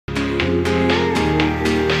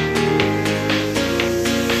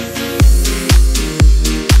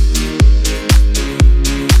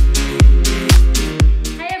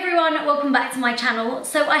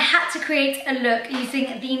had to create a look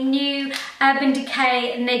using the new Urban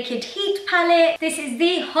Decay Naked Heat palette. This is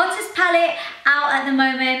the hottest palette out at the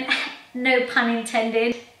moment, no pun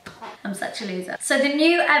intended. I'm such a loser. So the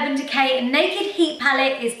new Urban Decay Naked Heat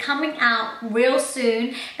palette is coming out real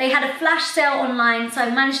soon. They had a flash sale online, so I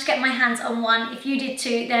managed to get my hands on one. If you did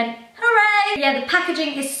too, then hooray! Yeah, the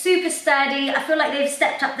packaging is super sturdy. I feel like they've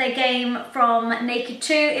stepped up their game from Naked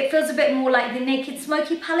 2. It feels a bit more like the Naked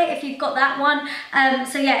Smoky palette if you've got that one.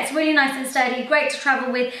 So yeah, it's really nice and sturdy, great to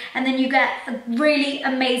travel with, and then you get a really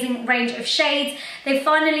amazing range of shades. They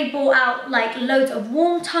finally brought out like loads of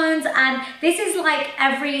warm tones, and this is like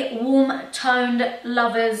every warm toned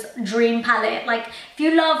lover's dream palette. Like if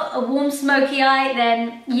you love a warm smoky eye,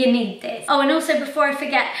 then you need this. Oh, and also before I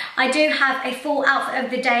forget, I do have a full outfit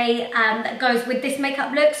of the day that goes with this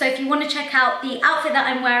makeup look. So if you want to check out the outfit that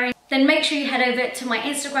I'm wearing, then make sure you head over to my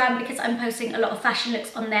Instagram because I'm posting a lot of fashion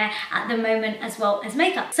looks on there at the moment as well as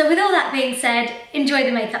makeup. So with all that being said, enjoy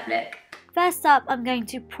the makeup look. First up, I'm going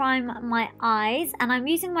to prime my eyes, and I'm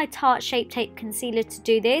using my Tarte Shape Tape Concealer to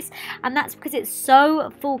do this, and that's because it's so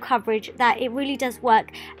full coverage that it really does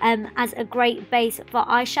work as a great base for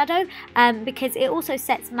eyeshadow, because it also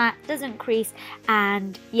sets matte, doesn't crease,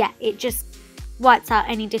 and yeah, it just wipes out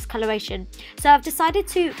any discoloration. So I've decided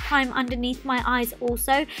to prime underneath my eyes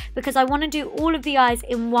also because I want to do all of the eyes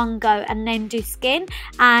in one go and then do skin,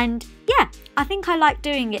 and yeah, I think I like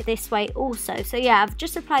doing it this way also. So yeah, I've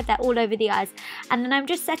just applied that all over the eyes, and then I'm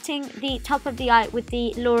just setting the top of the eye with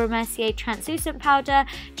the Laura Mercier translucent powder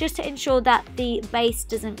just to ensure that the base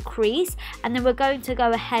doesn't crease, and then we're going to go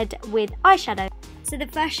ahead with eyeshadow. So the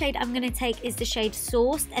first shade I'm going to take is the shade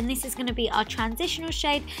Sourced, and this is going to be our transitional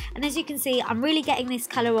shade, and as you can see, I'm really getting this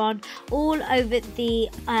colour on all over the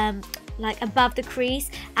like above the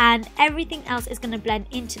crease, and everything else is going to blend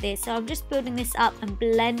into this. So I'm just building this up and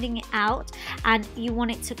blending it out, and you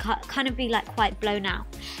want it to kind of be like quite blown out.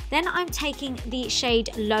 Then I'm taking the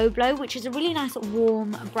shade Low Blow, which is a really nice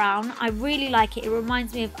warm brown. I really like it. It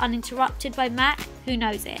reminds me of Uninterrupted by MAC. Who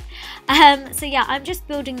knows it? So yeah, I'm just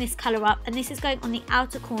building this colour up, and this is going on the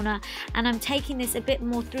outer corner, and I'm taking this a bit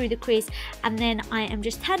more through the crease, and then I am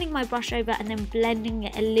just turning my brush over and then blending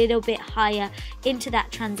it a little bit higher into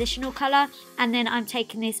that transitional colour, and then I'm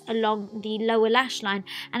taking this along the lower lash line,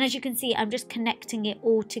 and as you can see, I'm just connecting it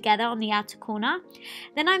all together on the outer corner.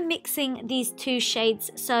 Then I'm mixing these two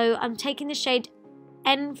shades, so I'm taking the shade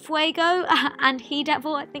En Fuego and He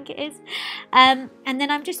Devil, I think it is, and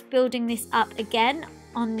then I'm just building this up again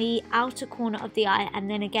on the outer corner of the eye, and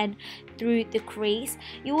then again through the crease.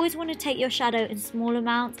 You always want to take your shadow in small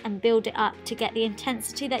amounts and build it up to get the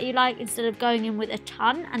intensity that you like, instead of going in with a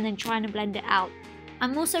ton and then trying to blend it out.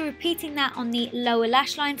 I'm also repeating that on the lower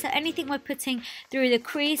lash line, so anything we're putting through the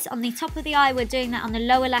crease on the top of the eye, we're doing that on the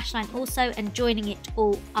lower lash line also, and joining it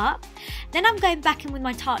all up. Then I'm going back in with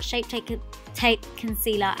my Tarte Shape Tape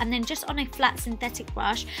Concealer, and then just on a flat synthetic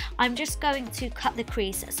brush, I'm just going to cut the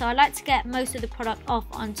crease. So I like to get most of the product off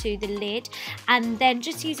onto the lid, and then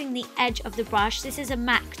just using the edge of the brush. This is a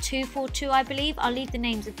MAC 242, I believe. I'll leave the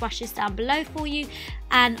names of brushes down below for you,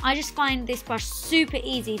 and I just find this brush super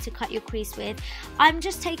easy to cut your crease with. I'm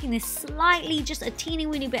just taking this slightly, just a teeny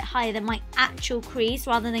weeny bit higher than my actual crease,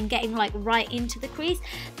 rather than getting like right into the crease.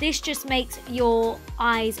 This just makes your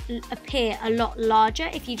eyes appear a lot larger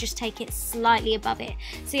if you just take it slightly above it.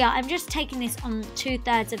 So yeah, I'm just taking this on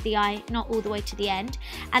 2/3 of the eye, not all the way to the end.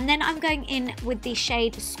 And then I'm going in with the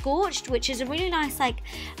shade Scorched, which is a really nice, like,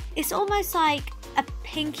 it's almost like a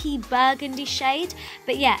pinky burgundy shade,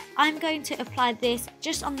 but yeah, I'm going to apply this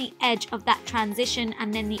just on the edge of that transition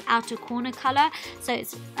and then the outer corner color, so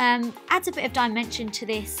it adds a bit of dimension to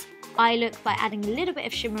this eye look by adding a little bit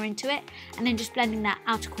of shimmer into it, and then just blending that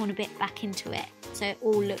outer corner bit back into it, so it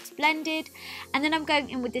all looks blended. And then I'm going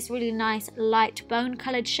in with this really nice light bone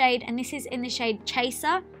colored shade, and this is in the shade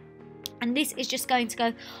Chaser, and this is just going to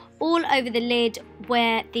go all over the lid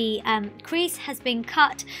where the crease has been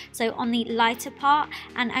cut, so on the lighter part,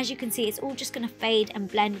 and as you can see, it's all just going to fade and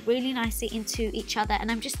blend really nicely into each other.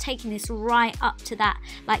 And I'm just taking this right up to that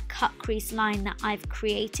like cut crease line that I've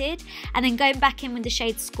created, and then going back in with the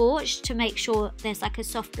shade Scorched to make sure there's like a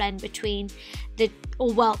soft blend between the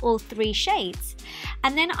all three shades.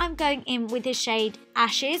 And then I'm going in with the shade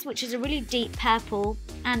Ashes, which is a really deep purple,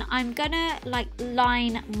 and I'm gonna like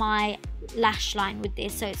line my lash line with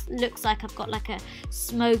this, so it looks like I've got like a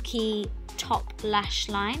smoky top lash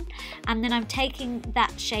line. And then I'm taking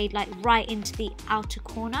that shade like right into the outer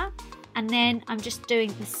corner, and then I'm just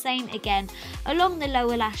doing the same again along the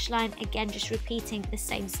lower lash line, again just repeating the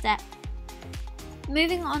same step.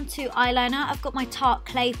 Moving on to eyeliner, I've got my Tarte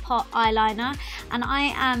Clay Pot eyeliner, and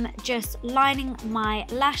I am just lining my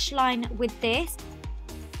lash line with this.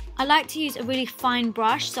 I like to use a really fine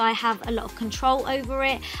brush so I have a lot of control over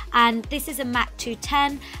it, and this is a MAC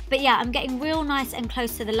 210, but yeah, I'm getting real nice and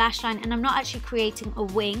close to the lash line, and I'm not actually creating a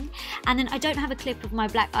wing. And then I don't have a clip of my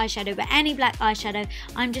black eyeshadow, but any black eyeshadow,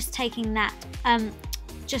 I'm just taking that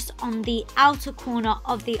just on the outer corner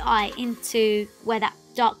of the eye into where that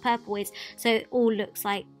dark purple is, so it all looks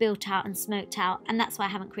like built out and smoked out, and that's why I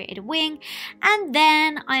haven't created a wing. And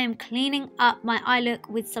then I am cleaning up my eye look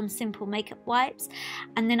with some simple makeup wipes,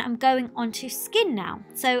 and then I'm going on to skin now.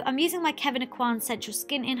 So I'm using my Kevyn Aucoin Sensual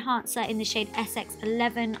Skin Enhancer in the shade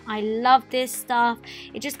SX11. I love this stuff.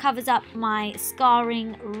 It just covers up my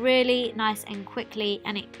scarring really nice and quickly,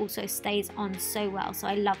 and it also stays on so well, so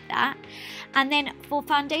I love that. And then for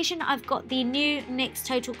foundation, I've got the new NYX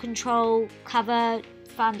Total Control Cover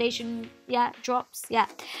foundation, yeah, drops, yeah.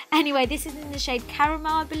 Anyway, this is in the shade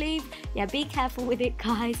Caramel, I believe. Yeah, be careful with it,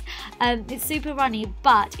 guys. It's super runny,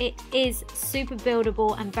 but it is super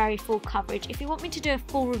buildable and very full coverage. If you want me to do a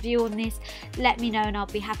full review on this, let me know and I'll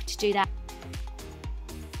be happy to do that.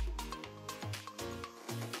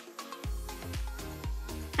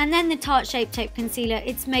 And then the Tarte Shape Tape Concealer,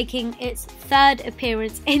 it's making its third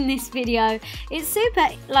appearance in this video. It's super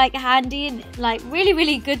like handy and like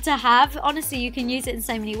really good to have. Honestly, you can use it in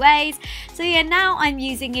so many ways. So yeah, now I'm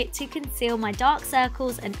using it to conceal my dark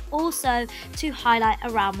circles and also to highlight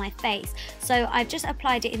around my face. So I've just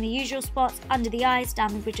applied it in the usual spots, under the eyes,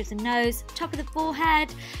 down the bridge of the nose, top of the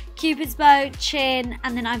forehead, Cupid's bow, chin,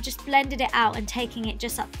 and then I've just blended it out and taking it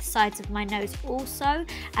just up the sides of my nose also,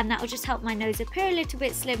 and that will just help my nose appear a little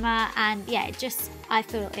bit slimmer, and yeah, it just, I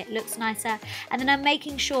feel it looks nicer. And then I'm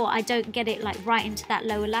making sure I don't get it like right into that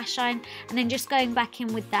lower lash line, and then just going back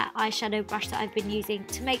in with that eyeshadow brush that I've been using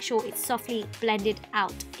to make sure it's softly blended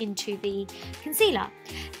out into the concealer.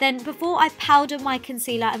 Then before I powder my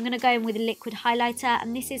concealer, I'm going to go in with a liquid highlighter,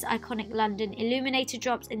 and this is Iconic London Illuminator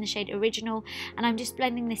Drops in the shade Original, and I'm just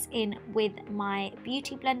blending this in with my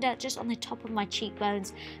beauty blender just on the top of my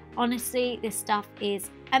cheekbones. Honestly, this stuff is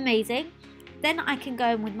amazing. Then I can go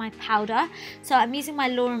in with my powder. So I'm using my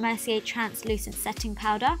Laura Mercier Translucent Setting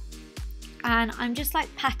Powder, and I'm just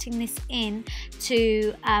like patting this in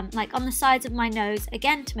to like on the sides of my nose,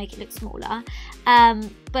 again to make it look smaller,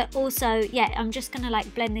 but also yeah, I'm just gonna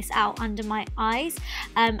like blend this out under my eyes,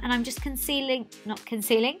 and I'm just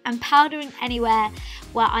I'm powdering anywhere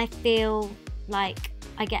where I feel like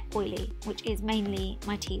I get oily, which is mainly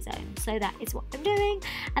my T-zone, so that is what I'm doing.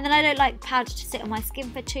 And then I don't like powder to sit on my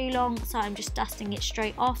skin for too long, so I'm just dusting it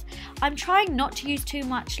straight off. I'm trying not to use too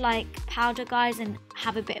much like powder, guys, and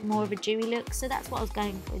have a bit more of a dewy look, so that's what I was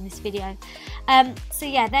going for in this video. So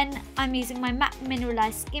yeah, then I'm using my MAC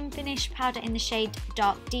Mineralized Skin Finish powder in the shade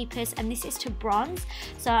Dark Deepest, and this is to bronze.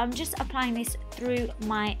 So I'm just applying this through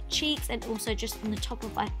my cheeks and also just on the top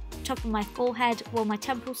of my forehead, well, my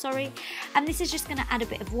temple, sorry. And this is just going to add a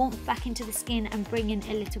bit of warmth back into the skin and bring in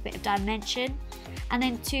a little bit of dimension. And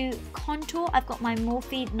then to contour, I've got my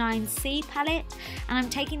Morphe 9C palette, and I'm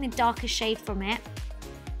taking the darker shade from it.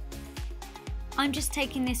 I'm just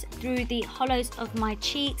taking this through the hollows of my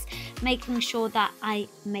cheeks, making sure that I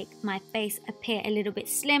make my face appear a little bit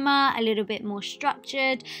slimmer, a little bit more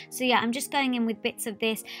structured. So yeah, I'm just going in with bits of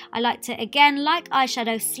this. I like to, again, like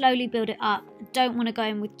eyeshadow, slowly build it up. Don't want to go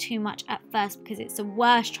in with too much at first because it's the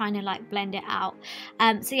worst trying to like blend it out.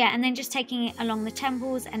 So yeah, and then just taking it along the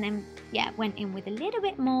temples, and then yeah, went in with a little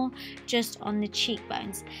bit more just on the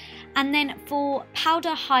cheekbones. And then for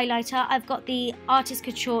powder highlighter, I've got the Artist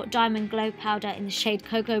Couture Diamond Glow powder in the shade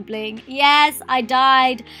Coco Bling. Yes, I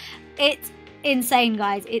died. It's insane,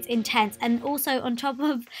 guys. It's intense. And also on top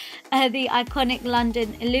of the Iconic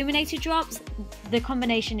London Illuminator Drops, the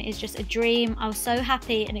combination is just a dream. I was so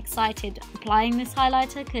happy and excited applying this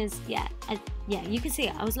highlighter because yeah, you can see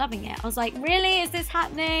it. I was loving it. I was like, really, is this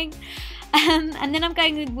happening? And then I'm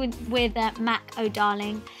going with MAC Oh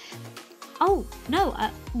Darling. Oh, no,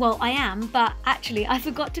 well, I am, but actually I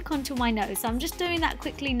forgot to contour my nose, so I'm just doing that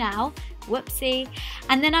quickly now. Whoopsie.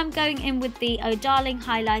 And then I'm going in with the Oh Darling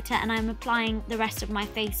highlighter, and I'm applying the rest of my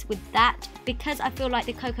face with that because I feel like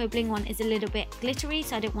the Coco Bling one is a little bit glittery,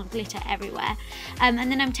 so I don't want glitter everywhere. And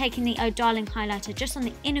then I'm taking the Oh Darling highlighter just on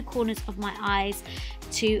the inner corners of my eyes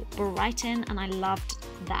to brighten, and I loved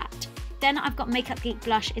that. Then I've got Makeup Geek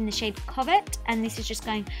blush in the shade Covet, and this is just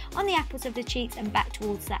going on the apples of the cheeks and back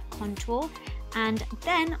towards that contour. And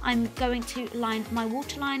then I'm going to line my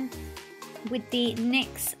waterline with the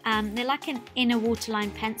NYX, they're like an inner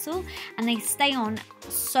waterline pencil, and they stay on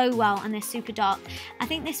so well, and they're super dark. I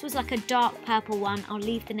think this was like a dark purple one. I'll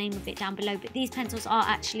leave the name of it down below, but these pencils are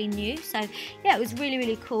actually new, so yeah, it was really,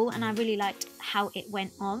 really cool, and I really liked how it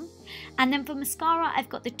went on. And then for mascara, I've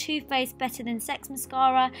got the Too Faced Better Than Sex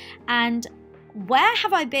mascara, and where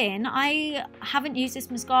have I been? I haven't used this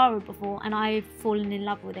mascara before and I've fallen in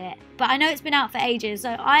love with it. But I know it's been out for ages,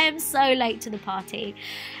 so I am so late to the party.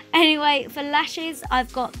 Anyway, for lashes,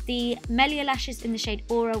 I've got the Melia lashes in the shade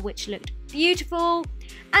Aura, which looked beautiful.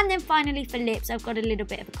 And then finally for lips, I've got a little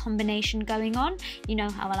bit of a combination going on. You know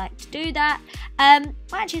how I like to do that. Well,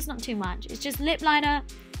 actually it's not too much. It's just lip liner,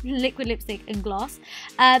 liquid lipstick and gloss.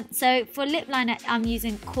 So for lip liner, I'm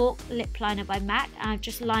using Cork lip liner by MAC. I've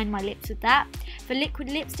just lined my lips with that. For liquid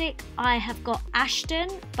lipstick, I have got Ashton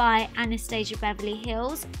by Anastasia Beverly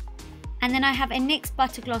Hills. And then I have a NYX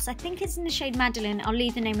Buttergloss. I think it's in the shade Madeline. I'll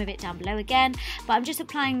leave the name of it down below again. But I'm just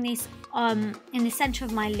applying this in the center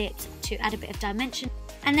of my lips to add a bit of dimension.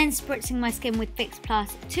 And then spritzing my skin with Fix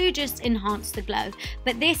Plus to just enhance the glow.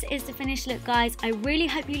 But this is the finished look, guys. I really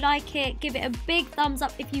hope you like it. Give it a big thumbs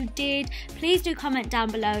up if you did. Please do comment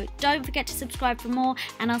down below. Don't forget to subscribe for more,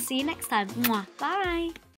 and I'll see you next time. Mwah. Bye.